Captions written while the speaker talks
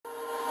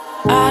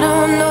I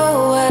don't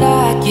know what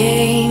I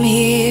came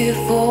here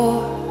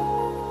for.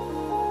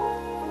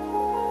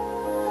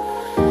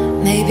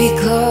 Maybe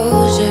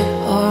closure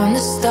or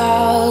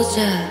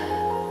nostalgia.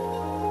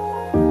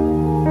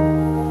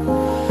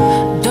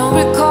 Don't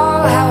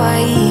recall how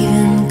I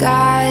even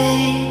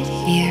got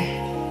here.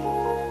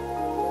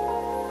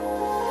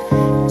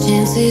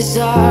 Chances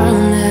are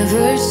I'll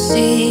never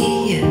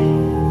see you.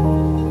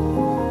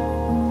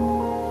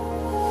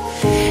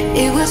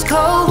 It was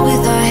cold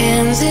with our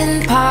hands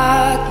in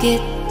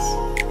pockets.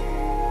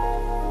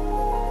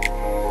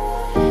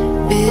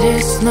 Bitter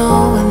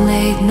snow in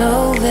late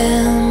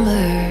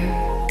November.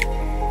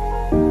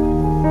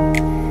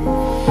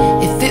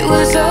 If it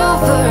was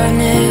over, I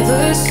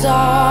never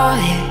saw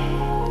it.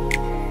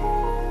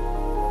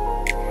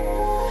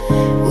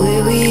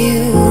 Where were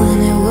you when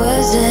it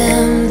was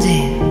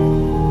empty?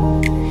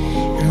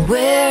 And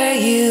where are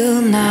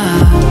you now?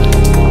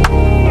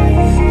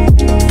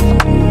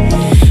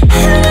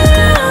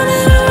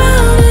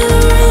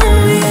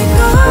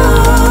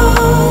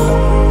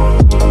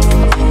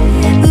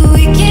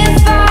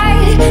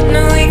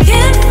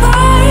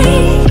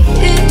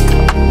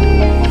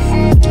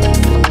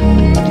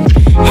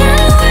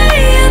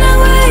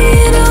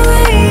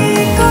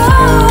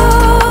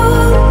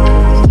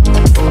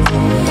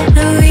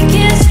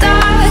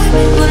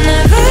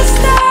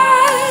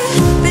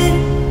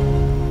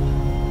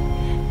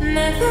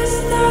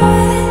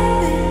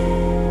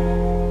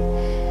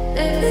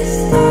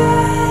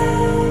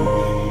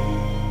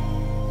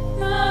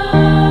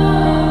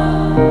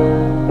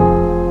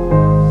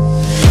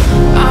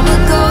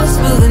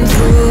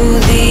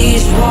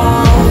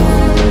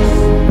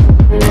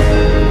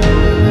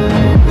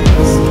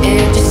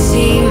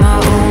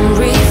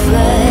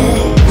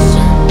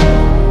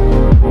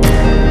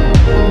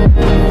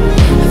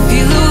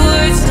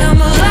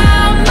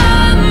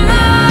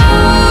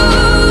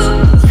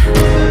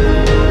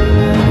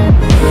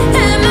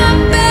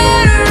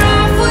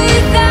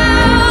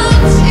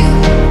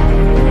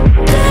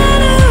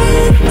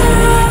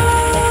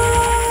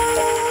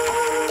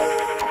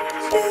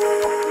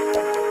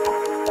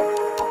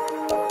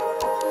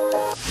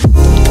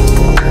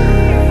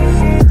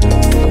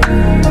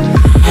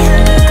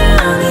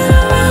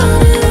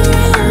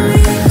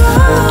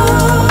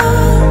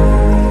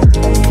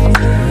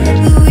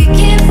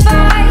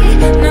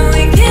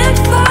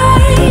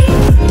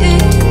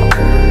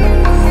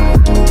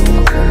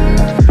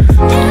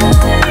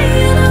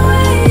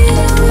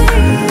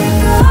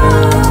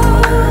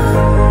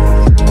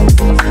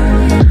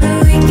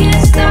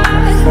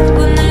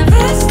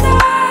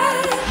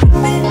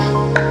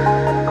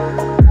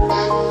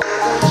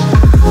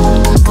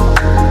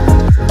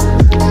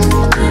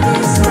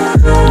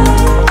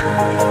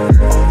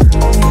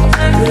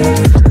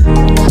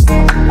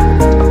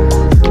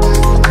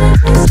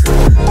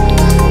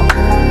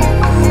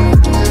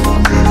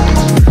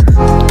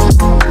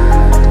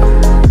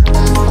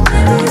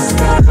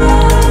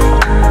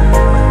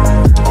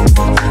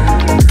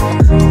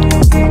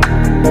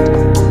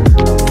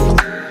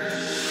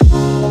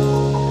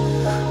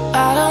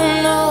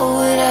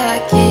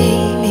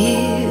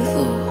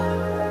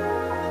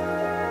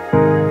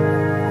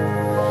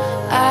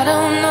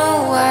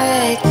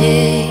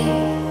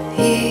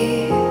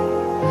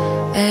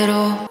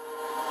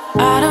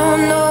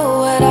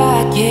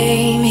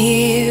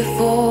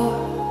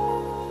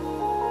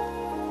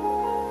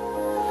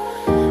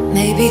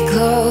 Maybe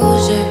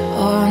closure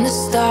or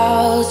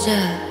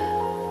nostalgia.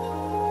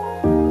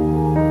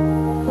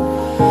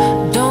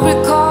 Don't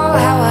recall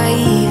how I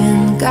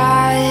even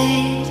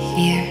got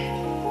here.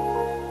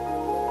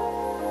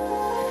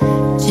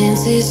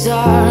 Chances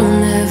are I'll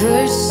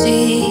never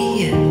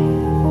see you.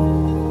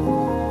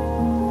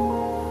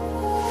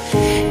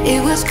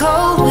 It was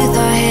cold with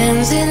our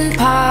hands in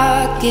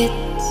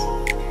pockets.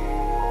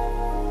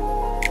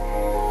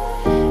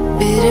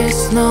 Bitter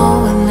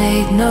snow in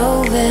late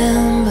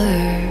November.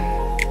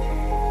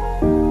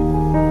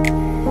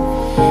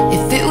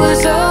 If it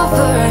was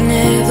over, I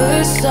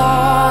never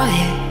saw it.